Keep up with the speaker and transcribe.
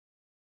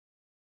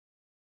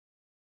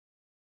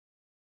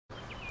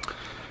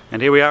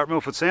And here we are at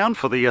Milford Sound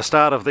for the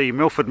start of the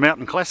Milford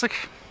Mountain Classic.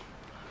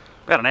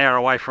 About an hour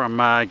away from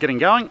getting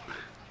going.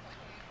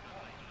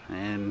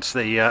 And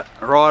the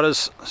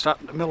riders are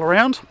starting to mill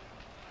around.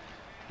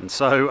 And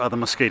so are the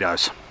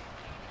mosquitoes.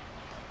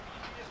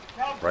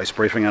 Race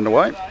briefing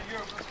underway.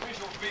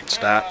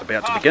 Start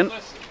about to begin.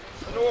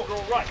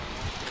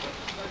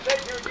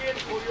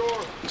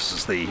 This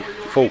is the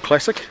full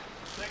classic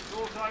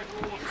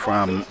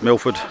from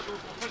Milford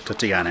to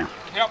Te Anau.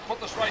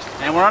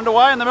 And we're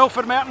underway in the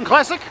Milford Mountain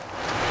Classic.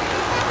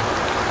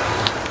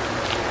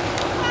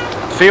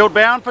 Field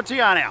bound for Te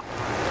Anau.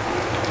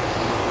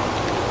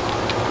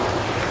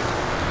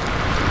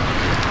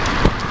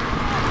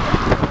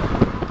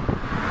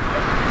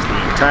 It's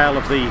the tail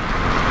of the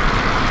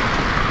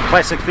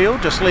classic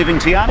field, just leaving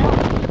Te Anau.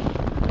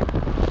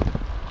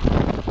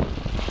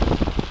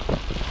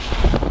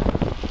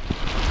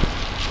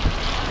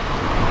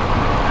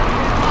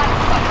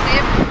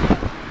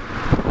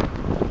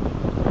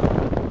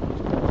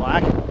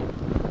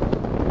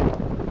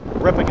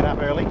 Ripping it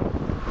up early.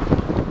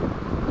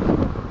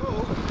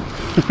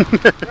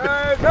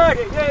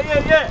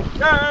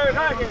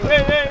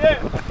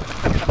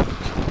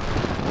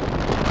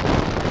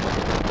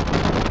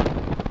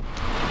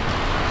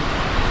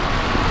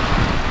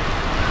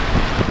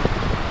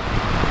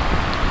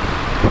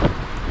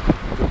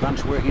 Good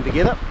bunch working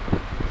together.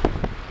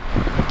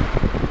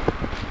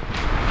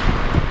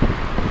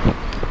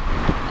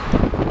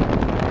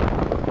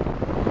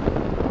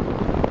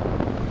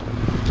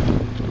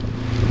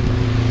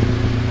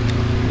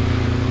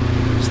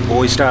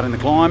 Boys starting the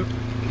climb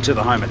to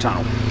the Homer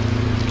Tunnel.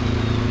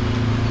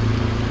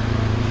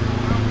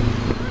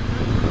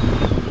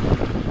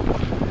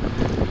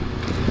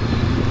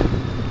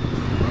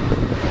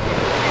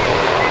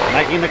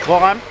 Making the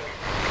climb.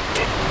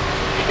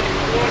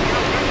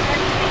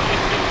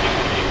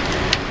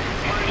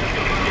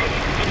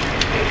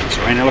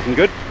 Serena looking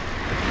good.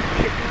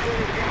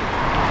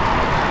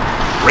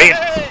 Red.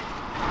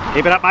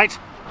 Keep it up, mate.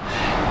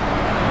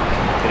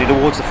 Getting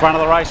towards the front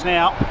of the race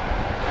now.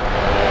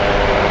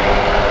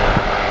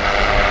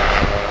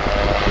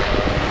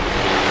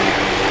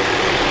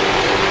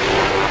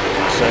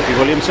 Sophie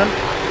Williamson,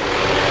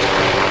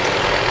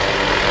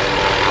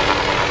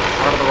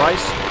 front of the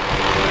race,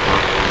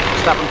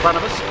 just up in front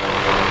of us.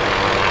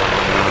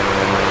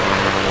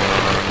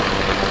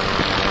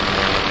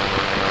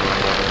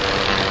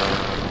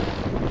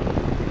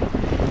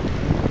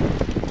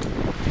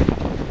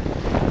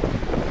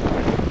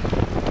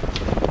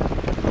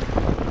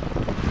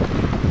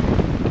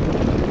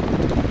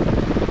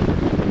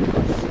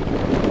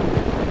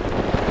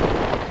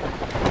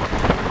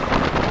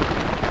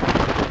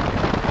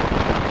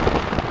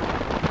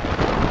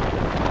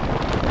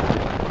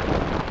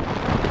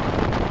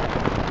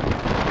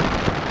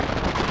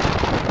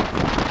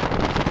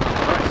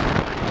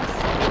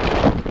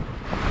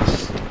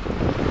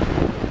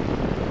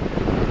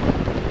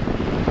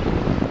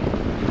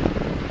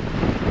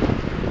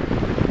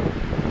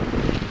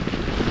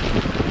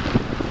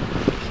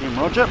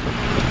 Roger,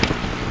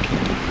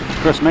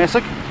 Chris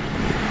Massick,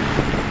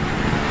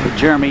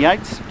 Jeremy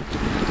Yates,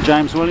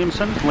 James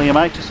Williamson, Liam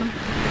Aitchison,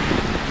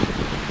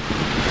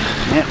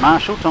 Matt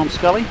Marshall, Tom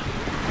Scully,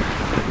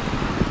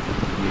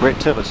 and Brett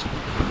Tivers.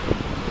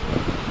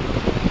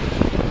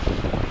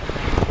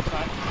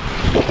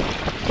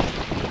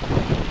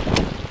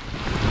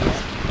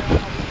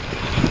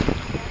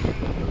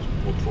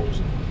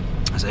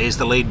 So here's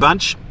the lead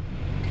bunch.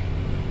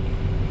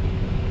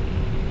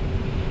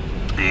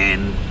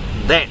 And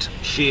that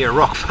sheer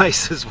rock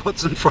face is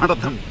what's in front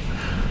of them.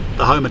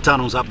 The Homer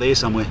Tunnel's up there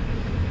somewhere.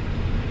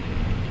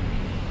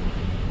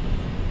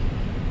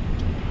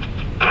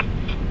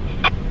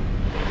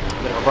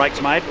 Bit of a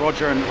break's made.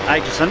 Roger and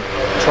Aitchison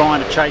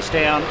trying to chase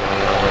down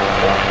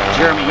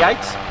Jeremy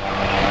Yates,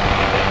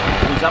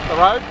 who's up the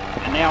road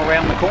and now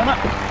around the corner.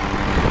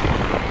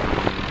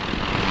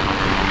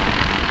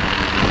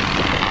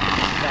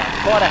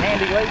 Now, quite a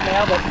handy lead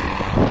now that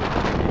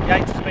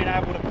Yates has been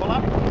able to pull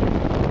up.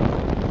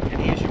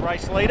 Here's your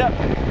race leader.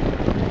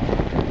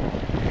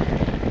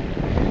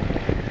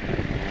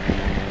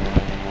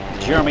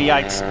 Jeremy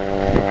Yates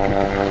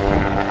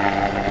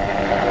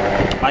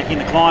making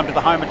the climb to the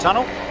Homer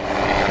Tunnel.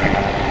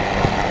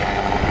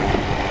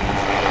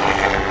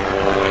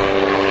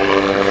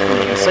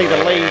 You can see the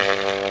lead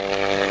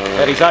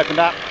that he's opened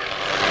up.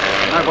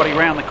 Nobody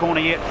round the corner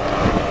yet.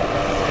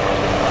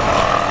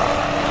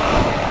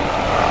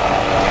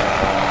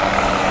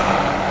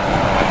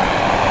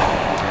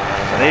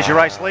 There's your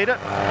race leader,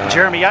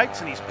 Jeremy Yates,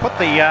 and he's put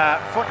the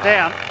foot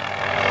down.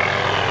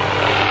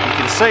 You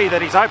can see that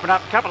he's opened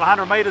up a couple of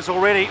 100 metres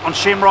already on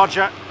Shem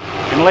Roger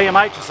and Liam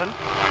Aitchison.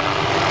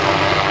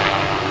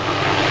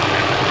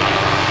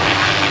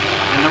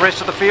 And the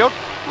rest of the field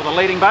with a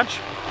leading bunch.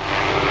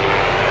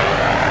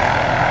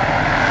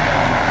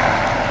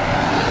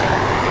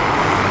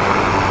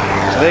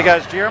 So there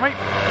goes Jeremy,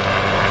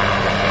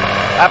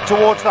 up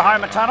towards the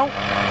Homer Tunnel.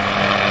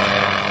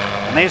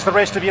 And there's the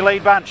rest of your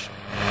lead bunch.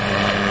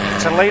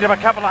 It's a lead of a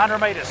couple of 100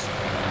 metres.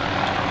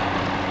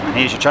 And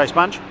here's your chase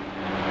bunch.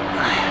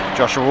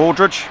 Joshua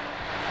Aldridge,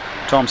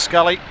 Tom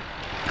Scully,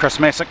 Chris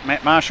Masick,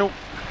 Matt Marshall.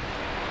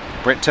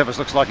 Brett Tivers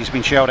looks like he's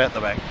been shelled out the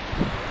back.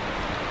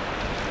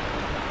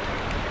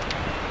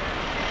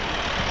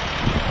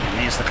 And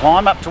there's the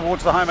climb up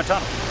towards the Homer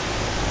Tunnel.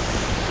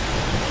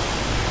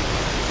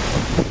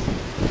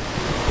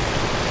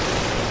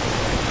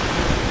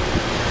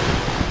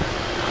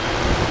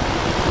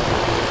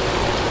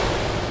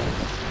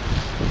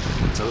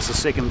 So this is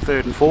second,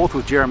 third and fourth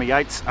with Jeremy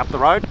Yates up the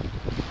road.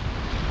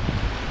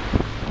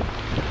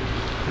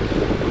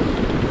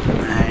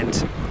 And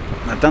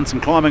they've done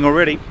some climbing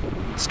already.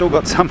 Still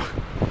got some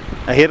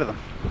ahead of them.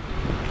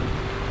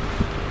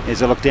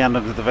 As I look down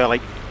into the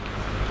valley.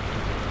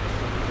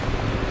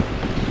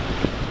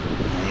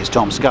 And here's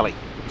Tom Scully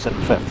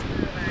sitting fifth.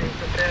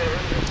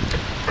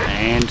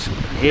 And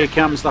here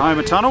comes the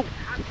Homer Tunnel.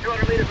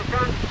 200 metres in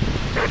front.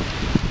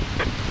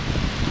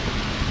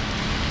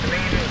 The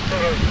main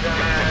sort of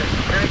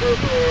scrambles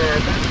or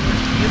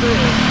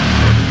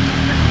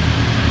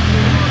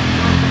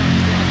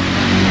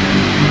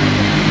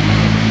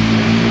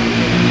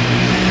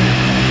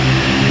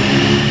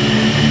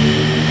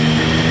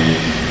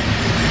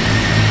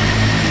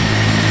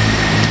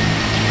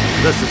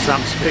This is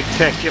some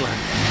spectacular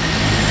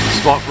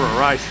spot for a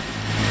race.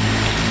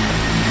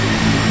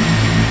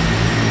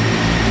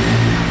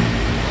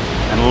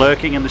 And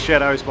lurking in the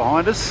shadows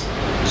behind us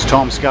is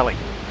Tom Scully.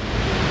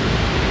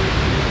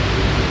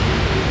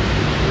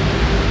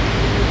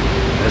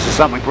 This is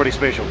something pretty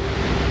special.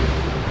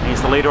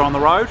 He's the leader on the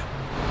road,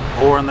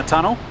 or in the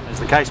tunnel, as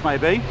the case may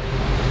be.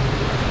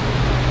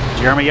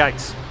 Jeremy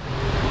Yates.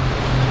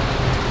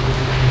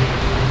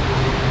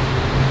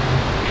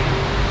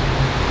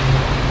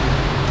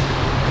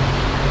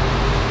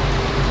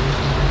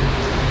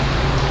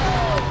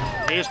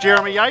 Here's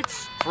Jeremy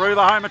Yates through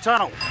the Homer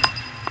Tunnel.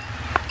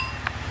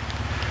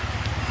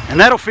 And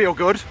that'll feel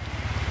good,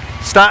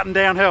 starting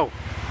downhill.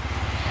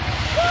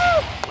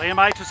 Liam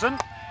Aitchison,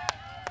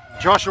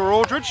 Joshua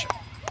Aldridge.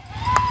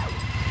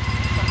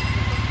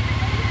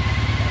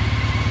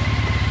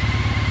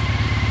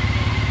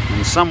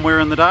 And somewhere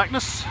in the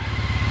darkness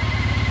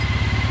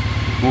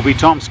will be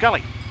Tom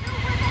Scully.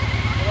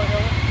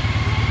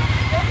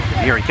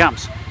 Here he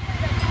comes.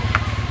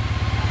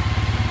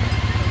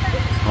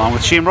 Along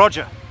with Shem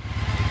Roger.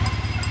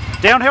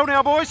 Downhill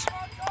now, boys.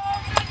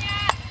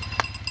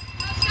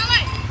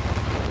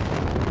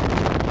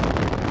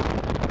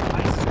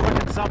 Pace is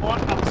quickened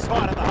somewhat up the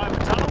side of the Homer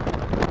Tunnel.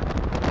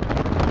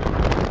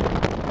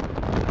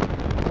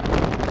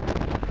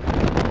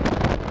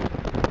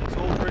 There's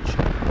Aldridge,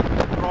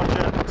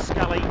 Roger,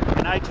 Scully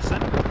and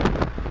Aitchison.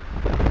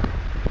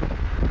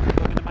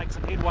 Looking to make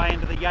some headway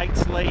into the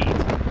Yates lead.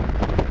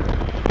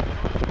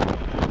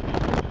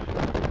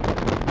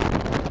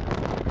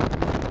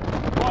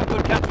 Quite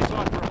good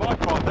countryside for a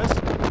bike ride, this.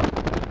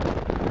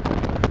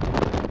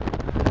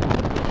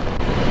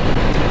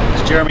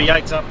 There's Jeremy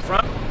Yates up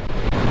front.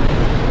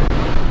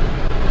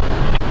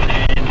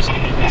 And you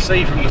can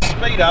see from the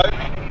speedo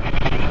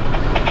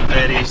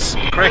that he's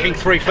cracking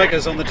three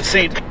figures on the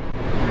descent.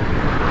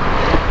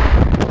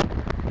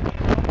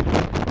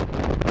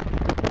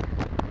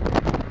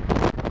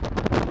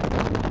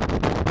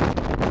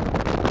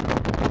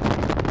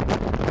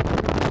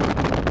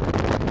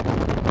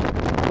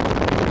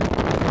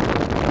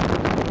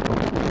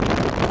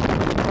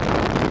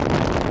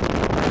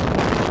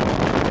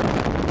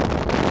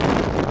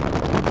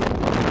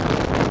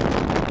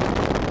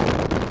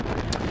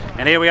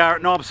 And here we are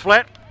at Knobs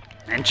Flat,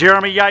 and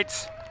Jeremy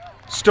Yates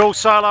still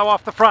solo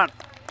off the front.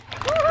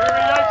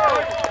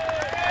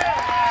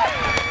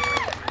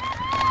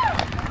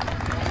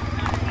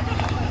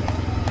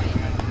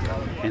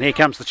 And here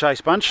comes the chase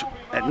bunch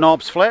at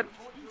Knobs Flat.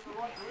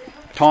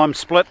 Time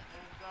split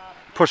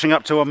pushing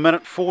up to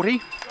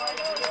 1:40.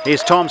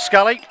 Here's Tom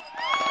Scully,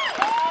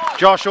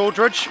 Josh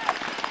Aldridge,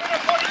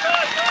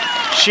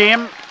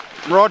 Shem,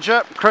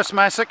 Roger, Chris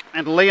Masick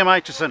and Liam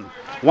Aitchison.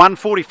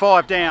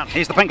 1:45 down.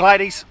 Here's the Pink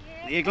Ladies.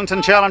 The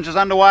Eglinton Challenge is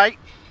underway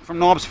from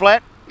Knobs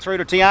Flat through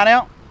to Te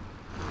Anau.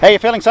 How are you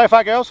feeling so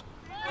far, girls?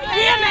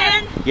 Yeah,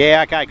 man.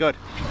 Yeah, okay, good.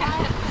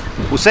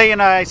 We'll see you in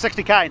a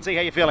 60k and see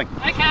how you're feeling.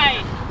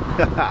 Okay.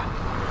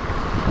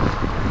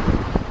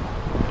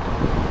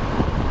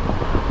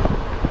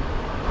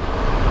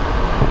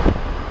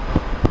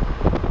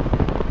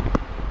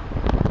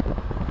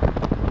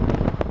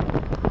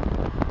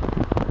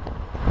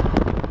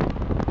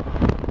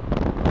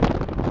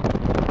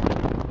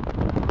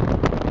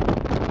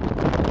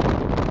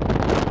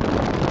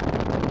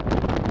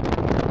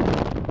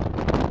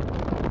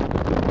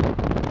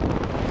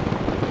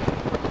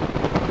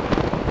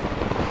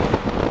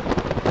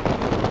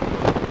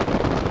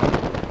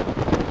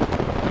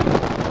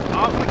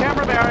 Off the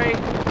camera, Barry.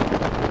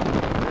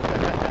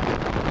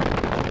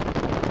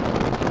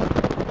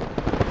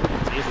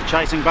 So here's the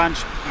chasing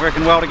bunch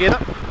working well together.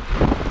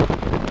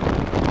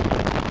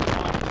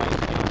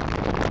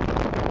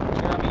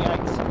 Jeremy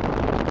Yates.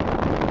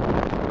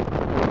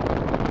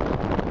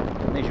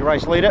 And there's your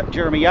race leader,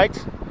 Jeremy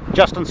Yates.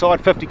 Just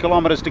inside 50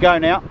 kilometres to go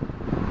now.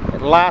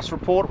 At last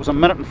report it was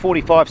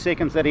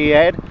 1:45 that he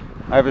had.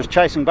 over his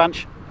chasing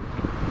bunch,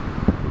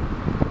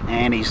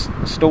 and he's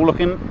still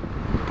looking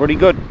pretty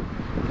good.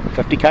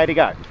 50k to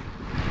go.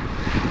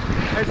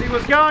 As he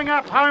was going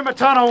up Homer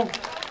Tunnel,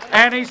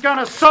 and he's going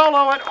to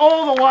solo it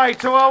all the way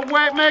to a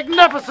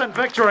magnificent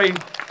victory.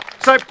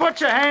 So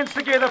put your hands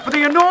together for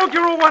the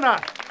inaugural winner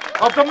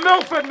of the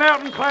Milford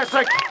Mountain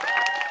Classic,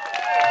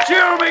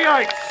 Jeremy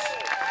Yates.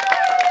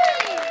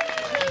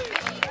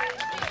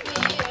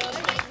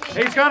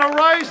 He's going to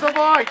raise the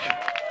bike.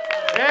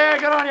 Yeah,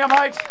 good on you,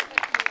 mate.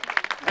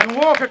 And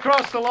walk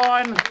across the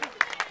line.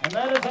 And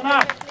that is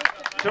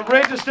enough to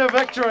register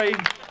victory.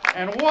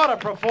 And what a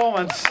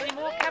performance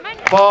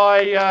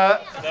by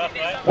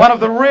one of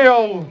the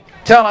real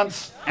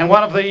talents and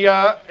one of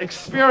the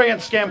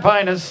experienced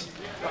campaigners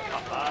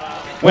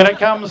when it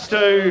comes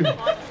to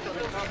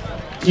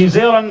New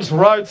Zealand's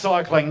road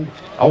cycling.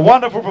 A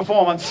wonderful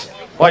performance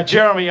by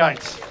Jeremy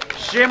Yates.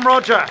 Shem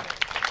Roger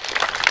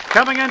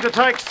coming in to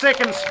take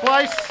second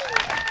place.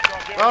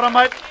 Well done,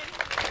 mate.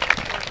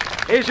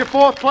 Here's your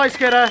fourth place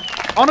getter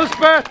on his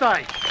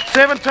birthday,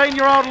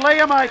 17-year-old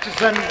Liam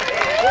Aitchison.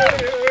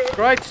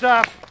 Great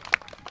stuff.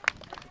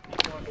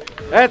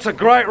 That's a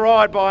great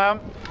ride by him.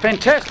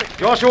 Fantastic.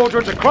 Josh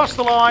Aldridge across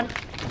the line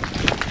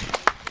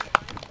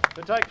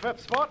to take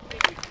fifth spot.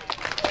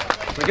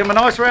 So give him a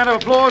nice round of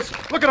applause.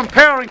 Look at him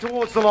powering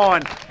towards the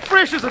line.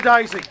 Fresh as a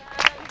daisy.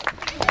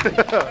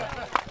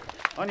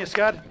 On your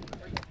Scud.